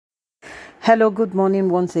Hello, good morning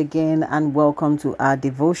once again, and welcome to our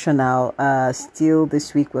devotional. Still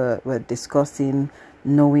this week, we're discussing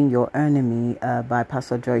Knowing Your Enemy by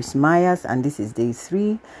Pastor Joyce Myers, and this is day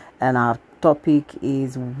 3, and our topic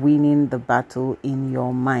is winning the battle in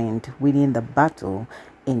your mind. Winning the battle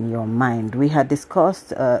in your mind. We had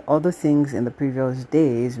discussed other things in the previous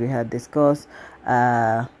days. We had discussed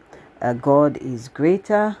God is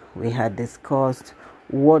greater. We had discussed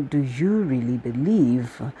what do you really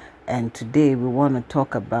believe, and today we want to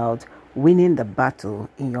talk about winning the battle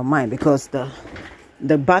in your mind, because the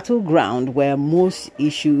battleground where most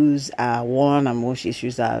issues are won and most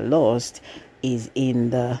issues are lost is in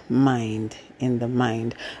the mind.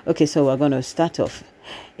 Okay, so we're going to start off.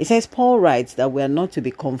 It says, Paul writes that we are not to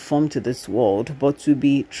be conformed to this world, but to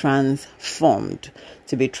be transformed.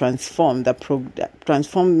 To be transformed.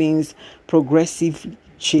 Transform means progressive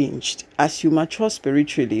changed as you mature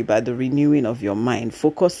spiritually by the renewing of your mind,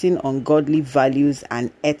 focusing on godly values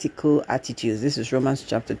and ethical attitudes. This is Romans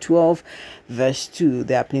chapter 12 verse 2,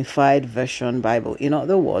 the Amplified Version Bible. In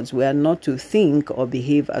other words, we are not to think or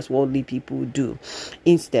behave as worldly people do.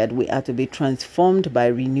 Instead, we are to be transformed by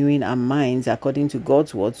renewing our minds according to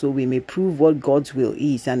God's word, so we may prove what God's will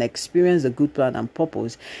is and experience the good plan and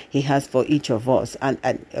purpose He has for each of us. And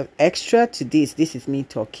extra to this is me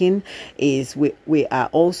talking, is we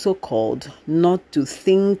are also called not to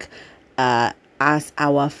think as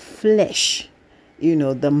our flesh,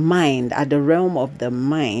 the mind, at the realm of the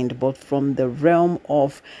mind, but from the realm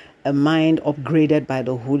of a mind upgraded by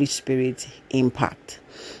the Holy Spirit impact.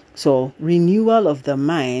 So renewal of the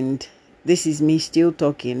mind, this is me still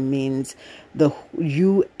talking, means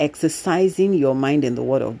you exercising your mind in the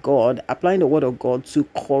Word of God, applying the Word of God to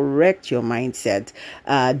correct your mindset,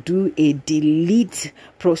 do a delete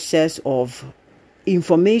process of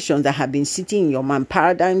information that have been sitting in your mind,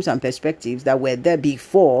 paradigms and perspectives that were there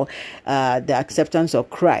before the acceptance of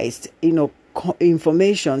Christ,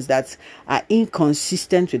 informations that are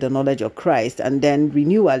inconsistent with the knowledge of Christ. And then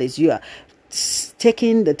renewal is you are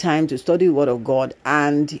taking the time to study the Word of God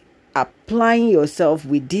and applying yourself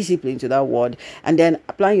with discipline to that word, and then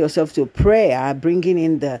applying yourself to prayer, bringing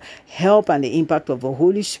in the help and the impact of the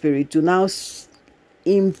Holy Spirit to now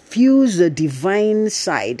infuse the divine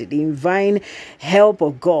side, the divine help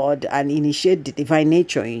of God, and initiate the divine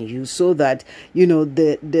nature in you, so that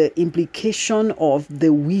the implication of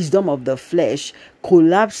the wisdom of the flesh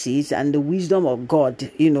collapses and the wisdom of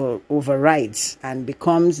God overrides and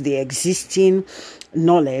becomes the existing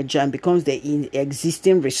knowledge and becomes the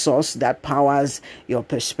existing resource that powers your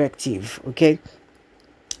perspective. Okay,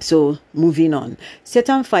 so moving on,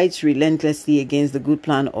 Satan fights relentlessly against the good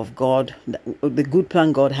plan of God, the good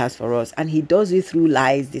plan God has for us, and he does it through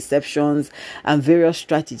lies, deceptions, and various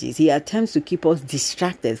strategies. He attempts to keep us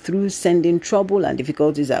distracted through sending trouble and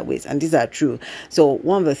difficulties our ways, and these are true. So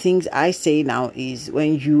one of the things I say now is,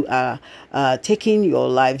 when you are taking your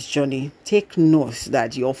life's journey, take note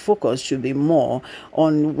that your focus should be more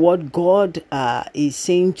on what God is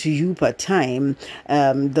saying to you per time.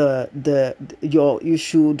 You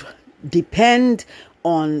should depend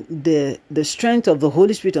on the strength of the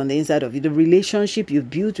Holy Spirit on the inside of you, the relationship you've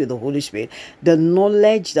built with the Holy Spirit, the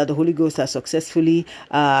knowledge that the Holy Ghost has successfully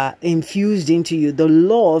infused into you, the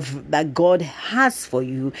love that God has for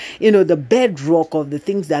you, the bedrock of the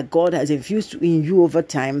things that God has infused in you over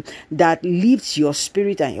time, that lifts your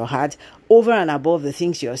spirit and your heart over and above the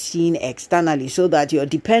things you're seeing externally, so that your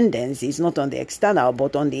dependence is not on the external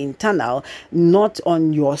but on the internal, not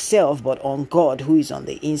on yourself but on God who is on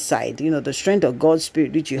the inside. The strength of God's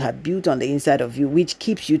Spirit which you have built on the inside of you, which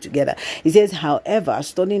keeps you together. It says, however,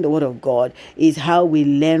 studying the Word of God is how we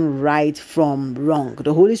learn right from wrong.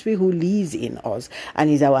 The Holy Spirit who lives in us and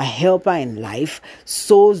is our helper in life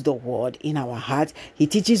sows the Word in our heart. He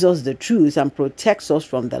teaches us the truth and protects us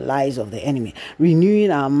from the lies of the enemy.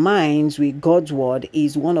 Renewing our minds with God's word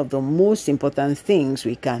is one of the most important things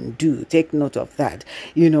we can do. Take note of that.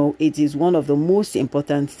 It is one of the most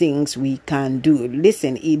important things we can do.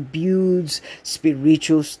 Listen, it builds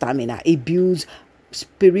spiritual stamina. It builds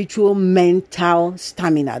spiritual mental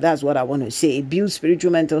stamina. That's what I want to say. It builds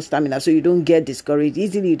spiritual mental stamina, so you don't get discouraged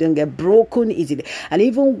easily, you don't get broken easily. And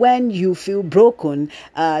even when you feel broken,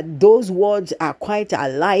 those words are quite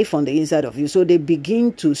alive on the inside of you, so they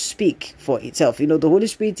begin to speak for itself. The Holy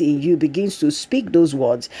Spirit in you begins to speak those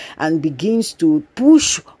words and begins to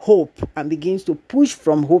push hope and begins to push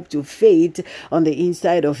from hope to faith on the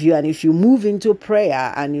inside of you. And if you move into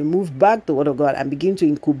prayer and you move back the Word of God and begin to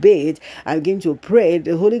incubate and begin to pray pray,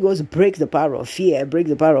 the Holy Ghost breaks the power of fear, breaks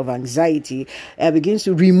the power of anxiety, begins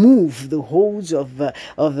to remove the holds of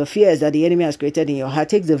the fears that the enemy has created in your heart,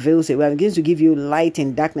 takes the veils away, and begins to give you light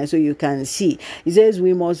in darkness so you can see. He says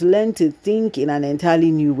we must learn to think in an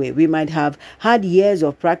entirely new way. We might have had years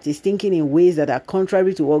of practice thinking in ways that are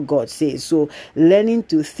contrary to what God says. So learning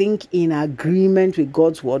to think in agreement with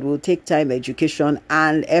God's word will take time, education,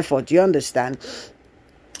 and effort. You understand?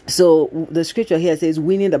 So the scripture here says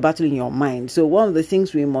winning the battle in your mind. So one of the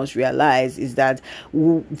things we must realize is that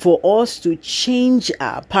for us to change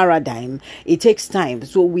our paradigm, it takes time.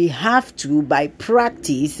 So we have to, by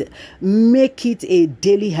practice, make it a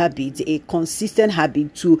daily habit, a consistent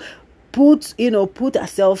habit to put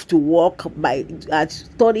ourselves to work by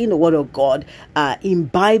studying the word of God,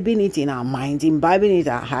 imbibing it in our minds, imbibing it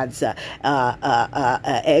in our hearts,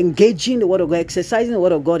 engaging the word of God, exercising the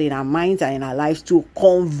word of God in our minds and in our lives to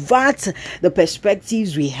convert the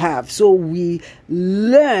perspectives we have. So we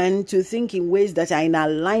learn to think in ways that are in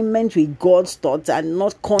alignment with God's thoughts and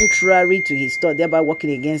not contrary to his thought, thereby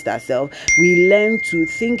working against ourselves. We learn to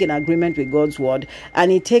think in agreement with God's word,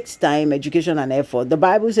 and it takes time, education, and effort. The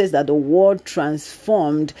Bible says that the word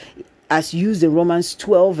transformed, as used in Romans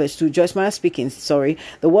 12 verse 2, Joyce Meyer speaking, the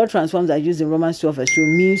word transformed as used in Romans 12 verse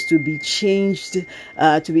 2 means to be changed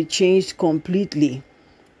completely,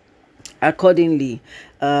 accordingly.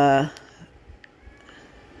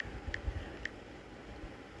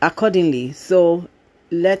 So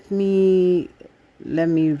let me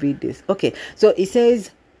read this. Okay, so it says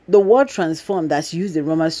the word transformed that's used in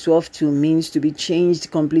Romans 12:2 means to be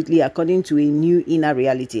changed completely according to a new inner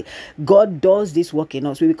reality. God does this work in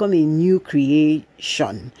us. We become a new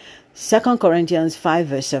creation. 2 Corinthians 5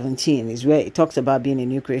 verse 17 is where it talks about being a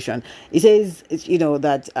new creation. It says,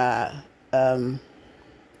 that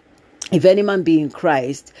if any man be in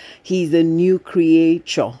Christ, he is a new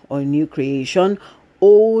creature or new creation.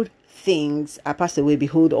 Old things are passed away.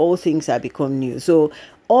 Behold, all things are become new. So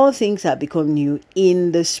all things have become new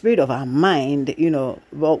in the spirit of our mind,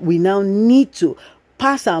 but we now need to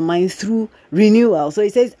pass our mind through renewal. So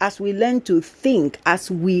it says, as we learn to think, as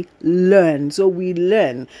we learn. So we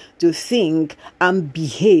learn to think and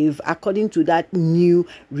behave according to that new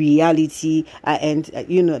reality,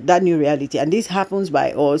 that new reality. And this happens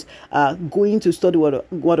by us going to study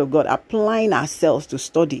word of God, applying ourselves to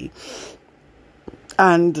study,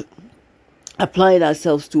 and applying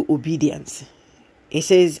ourselves to obedience. It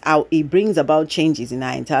says how it brings about changes in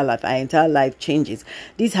our entire life. Our entire life changes.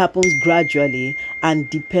 This happens gradually and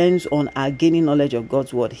depends on our gaining knowledge of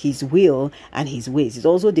God's word, his will, and his ways. It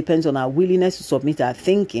also depends on our willingness to submit our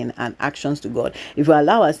thinking and actions to God. If we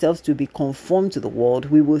allow ourselves to be conformed to the world,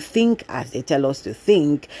 we will think as they tell us to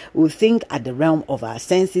think. We'll think at the realm of our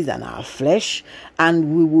senses and our flesh,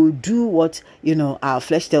 and we will do what our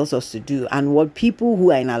flesh tells us to do, and what people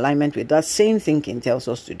who are in alignment with that same thinking tells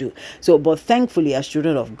us to do. So, but thankfully, as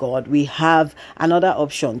children of God, we have another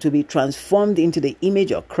option to be transformed into the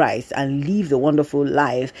image of Christ and live the wonderful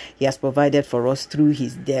life he has provided for us through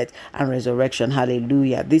his death and resurrection.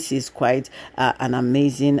 Hallelujah. This is quite an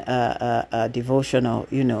amazing devotional.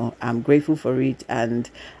 I'm grateful for it,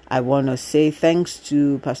 and I want to say thanks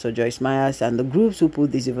to Pastor Joyce Myers and the groups who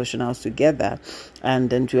put these devotionals together, and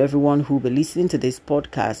then to everyone who will be listening to this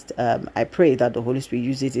podcast. I pray that the Holy Spirit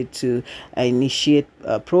uses it to initiate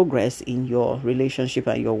progress in your relationship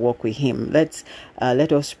and your walk with him.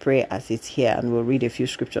 Let us pray as it's here, and we'll read a few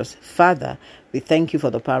scriptures. Father, we thank you for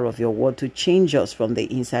the power of your word to change us from the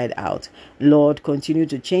inside out. Lord, continue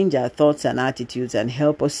to change our thoughts and attitudes and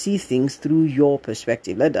help us see things through your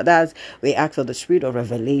perspective. As we ask for the spirit of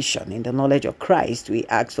revelation in the knowledge of Christ, we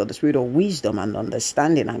ask for the spirit of wisdom and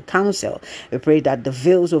understanding and counsel. We pray that the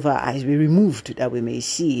veils of our eyes be removed, that we may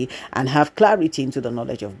see and have clarity into the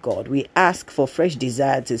knowledge of God. We ask for fresh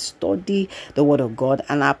desire to study the word of God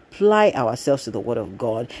and apply ourselves to the word of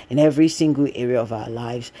God in every single area of our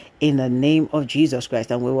lives, in the name of Jesus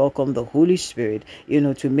Christ. And we welcome the Holy Spirit,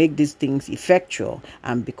 to make these things effectual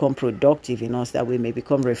and become productive in us, that we may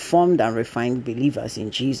become reformed and refined believers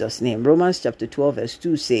in Jesus' name. Romans chapter 12 verse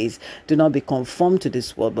 2 says, do not be conformed to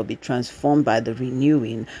this world, but be transformed by the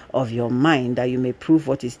renewing of your mind, that you may prove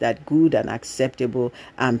what is that good and acceptable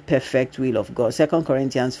and perfect will of God. 2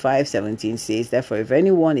 Corinthians 5:17 says, therefore, if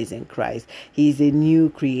anyone is in Christ, he is a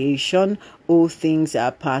new creation. All things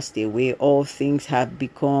are passed away. All things have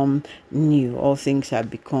become new. All things have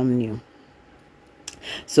become new.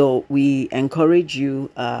 So we encourage you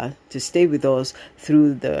to stay with us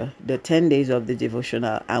through the 10 days of the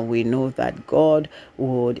devotional, and we know that God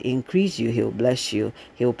would increase you. He'll bless you.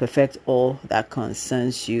 He'll perfect all that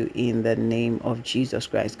concerns you in the name of Jesus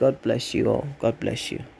Christ. God bless you all. God bless you.